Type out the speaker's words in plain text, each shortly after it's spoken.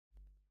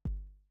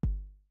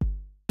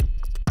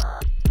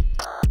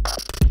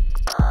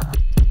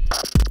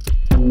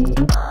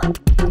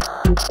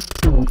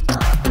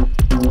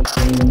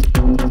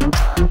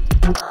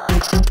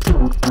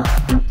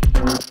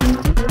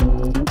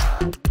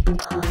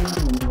I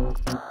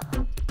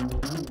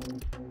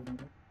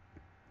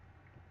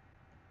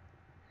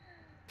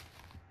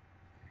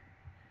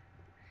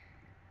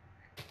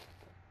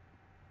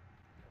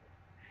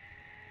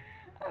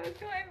was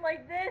going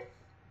like this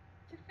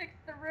to fix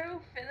the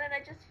roof, and then I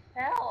just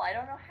fell. I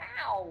don't know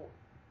how.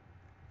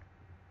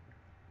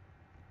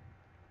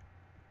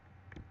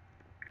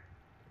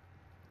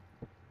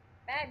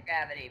 Bad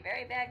gravity,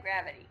 very bad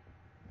gravity.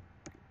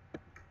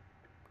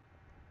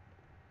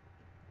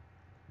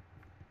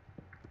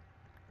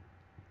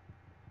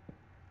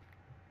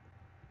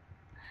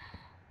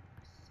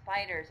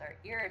 Spiders are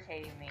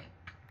irritating me.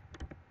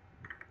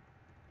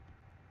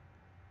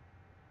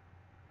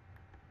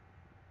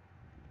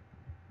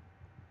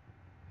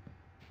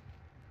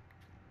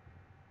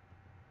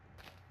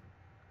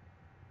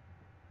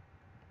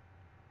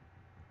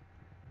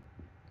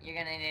 You're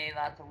gonna need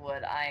lots of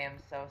wood. I am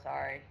so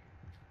sorry.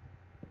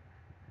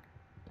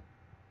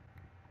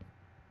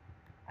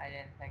 I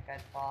didn't think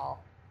I'd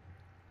fall.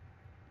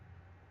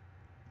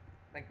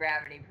 But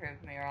gravity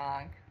proved me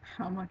wrong.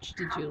 How much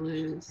did you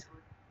lose?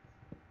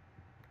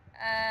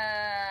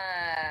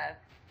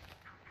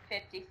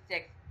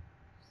 56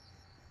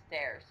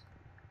 stairs.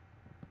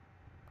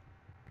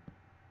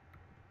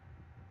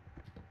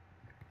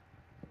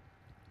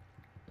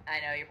 I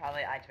know you're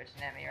probably eye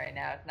twitching at me right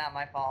now. It's not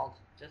my fault.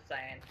 Just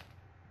saying.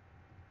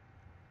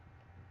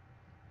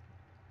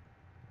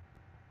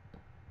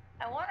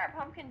 I want our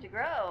pumpkin to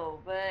grow,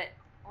 but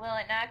will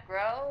it not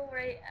grow?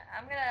 Right?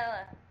 I'm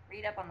gonna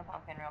read up on the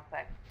pumpkin real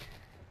quick.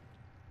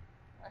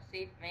 Let's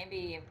see if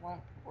maybe it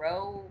won't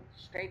grow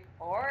straight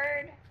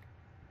forward.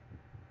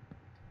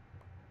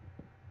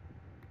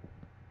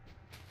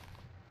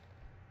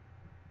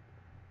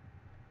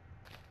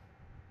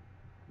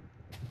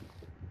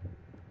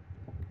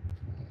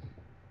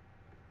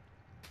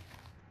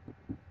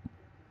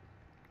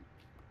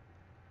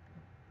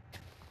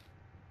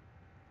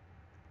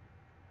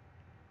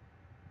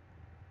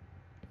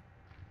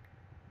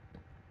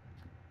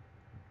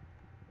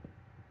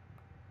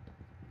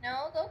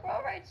 No, they'll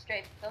grow right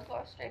straight. They'll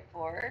grow straight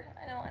forward.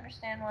 I don't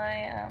understand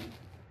why.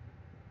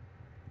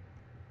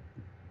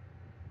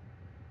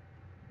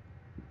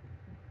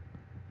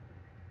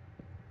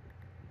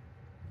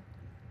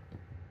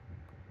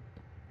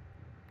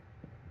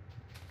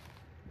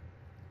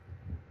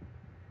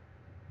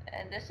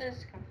 And this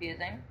is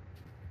confusing.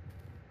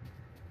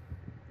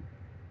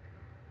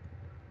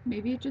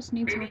 Maybe it just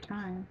needs more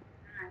time.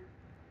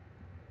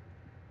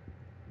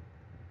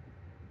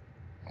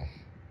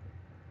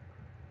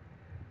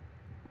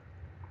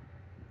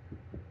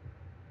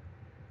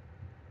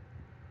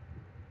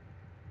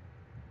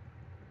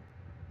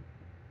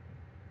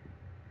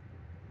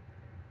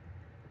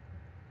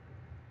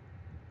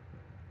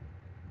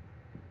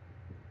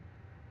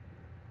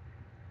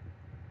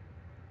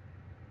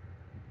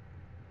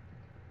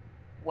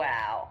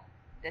 Wow,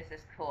 this is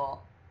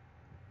cool.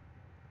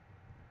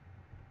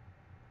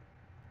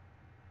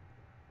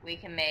 We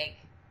can make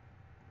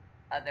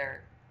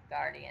other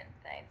guardian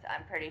things.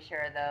 I'm pretty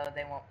sure, though,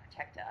 they won't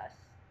protect us.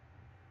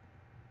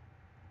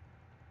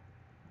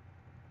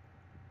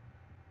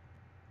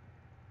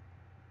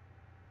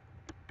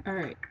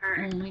 Alright,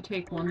 only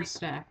take one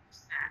stack.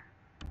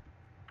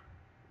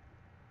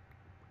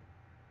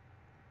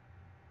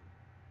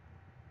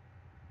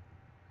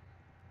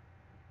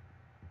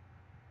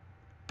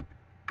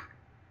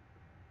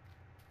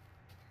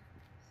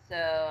 So,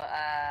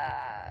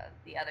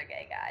 the other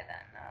gay guy, then.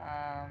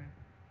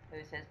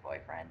 Who's his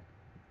boyfriend?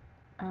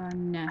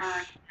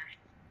 Nesh.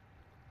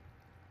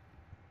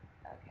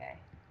 Okay.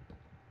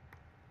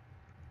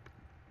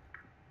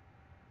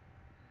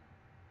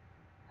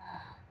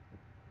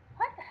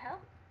 What the hell?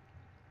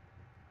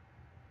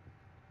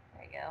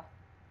 There you go.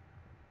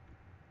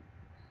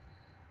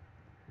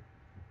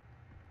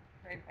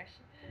 This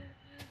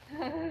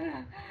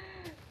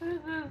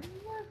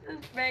is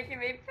making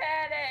me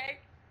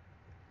panic.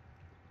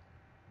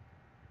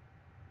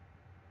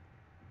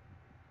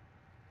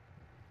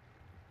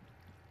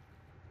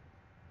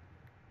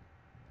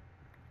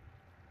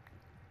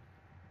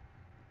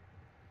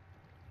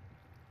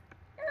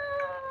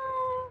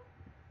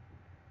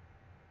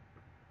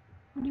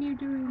 What are you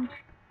doing?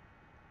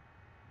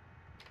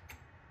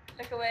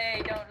 Look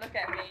away, don't look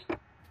at me.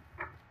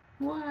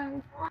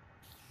 Why?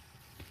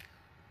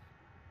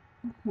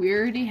 We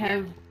already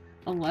have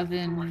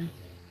 11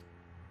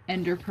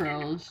 ender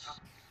pearls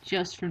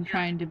just from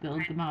trying to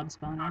build the mob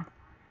spawner.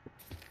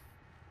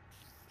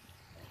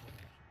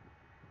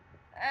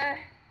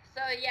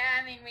 So yeah,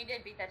 I mean, we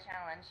did beat that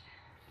challenge.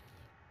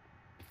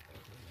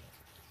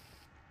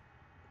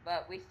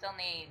 But we still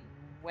need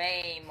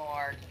way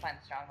more to find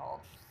the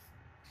stronghold.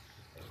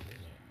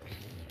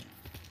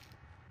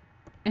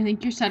 I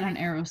think you're set on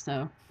arrows,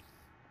 though.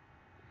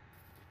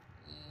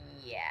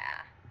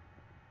 Yeah.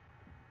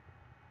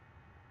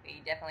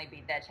 We definitely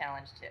beat that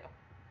challenge, too.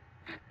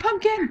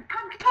 Pumpkin!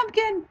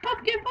 Pumpkin!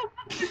 Pumpkin!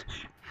 Pumpkin!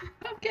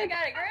 Pumpkin! I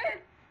got it,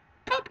 Grid!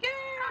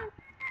 Pumpkin!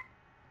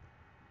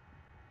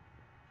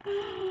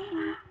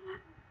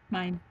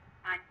 Mine.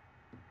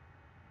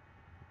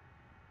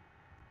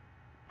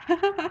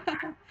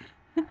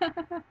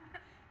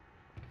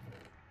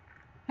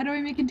 How do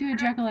I make into a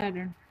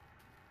jack-o'-lantern?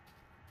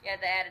 You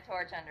have to add a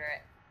torch under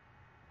it.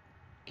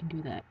 Can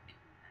do that.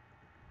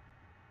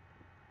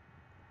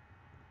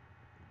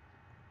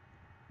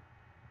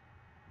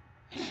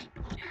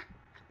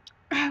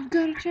 I've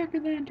got a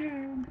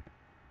jack-o'-lantern.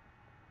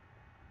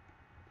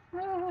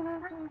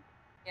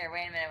 Here,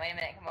 wait a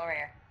minute, come over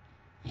here.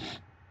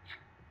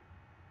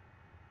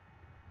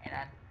 Hang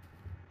on.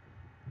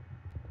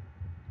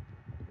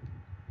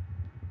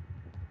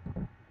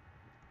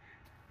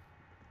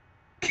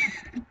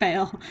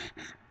 Fail.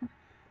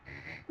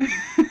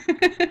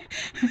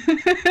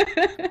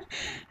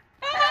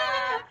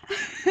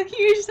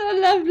 You're so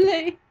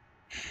lovely.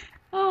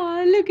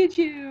 Oh, look at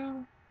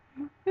you.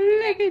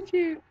 Look at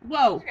you.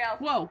 Whoa,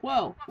 whoa,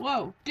 whoa,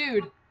 whoa.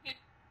 Dude.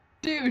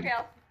 Dude.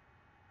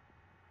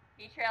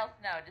 He trails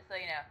snow, just so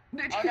you know.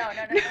 Oh,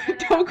 no.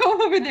 Don't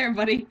go over there,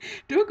 buddy.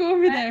 Don't go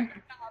over there.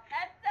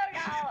 That's so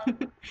yellow.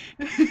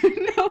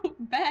 No,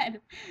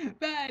 bad.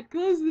 Bad.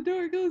 Close the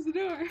door, close the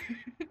door.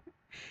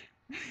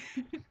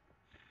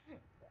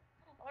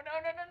 Oh, no.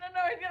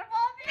 He's gonna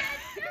fall off the edge.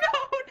 No,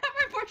 not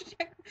my porch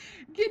jack.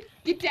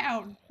 Get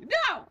down.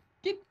 No,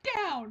 get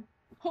down.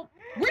 Oh,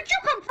 where'd you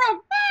come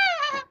from?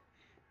 Ah!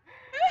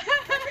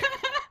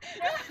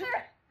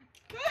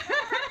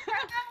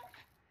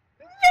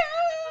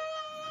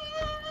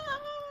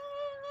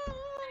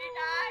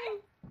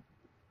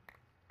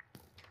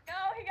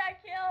 He got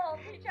killed.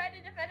 He tried to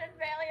defend us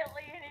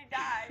valiantly and he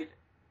died.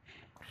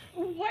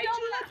 Why'd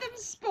you let them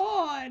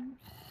spawn?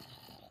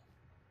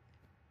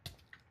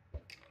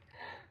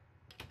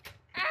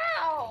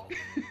 Ow!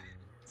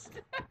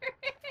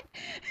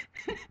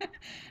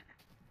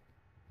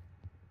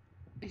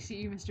 I see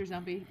you, Mr.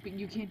 Zombie, but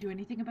you can't do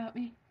anything about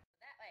me.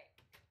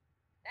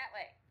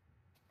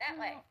 That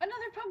way. Oh,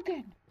 another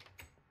pumpkin.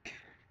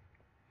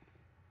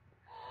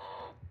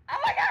 Oh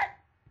my god!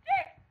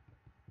 Dick!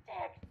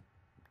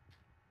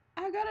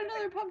 I got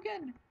another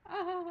pumpkin.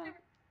 Ah.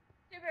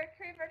 Super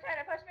creeper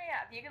trying to push me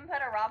up. You can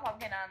put a raw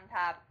pumpkin on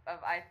top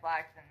of ice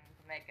blocks and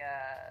make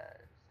a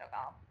snow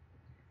golem.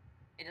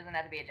 It doesn't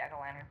have to be a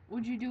jack-o'-lantern.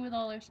 What'd you do with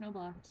all our snow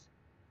blocks?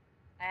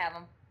 I have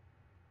them.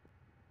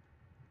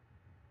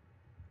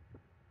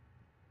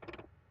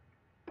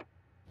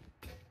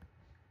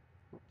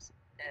 Whoops.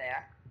 There they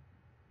are.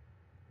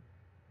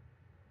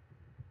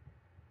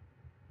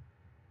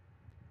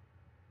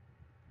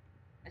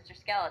 Mr.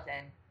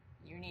 Skeleton,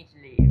 you need to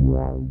leave.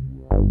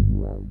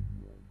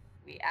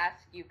 We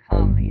ask you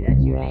calmly that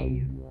you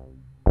leave.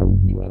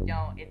 If you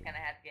don't, it's gonna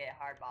have to get a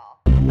hard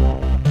ball.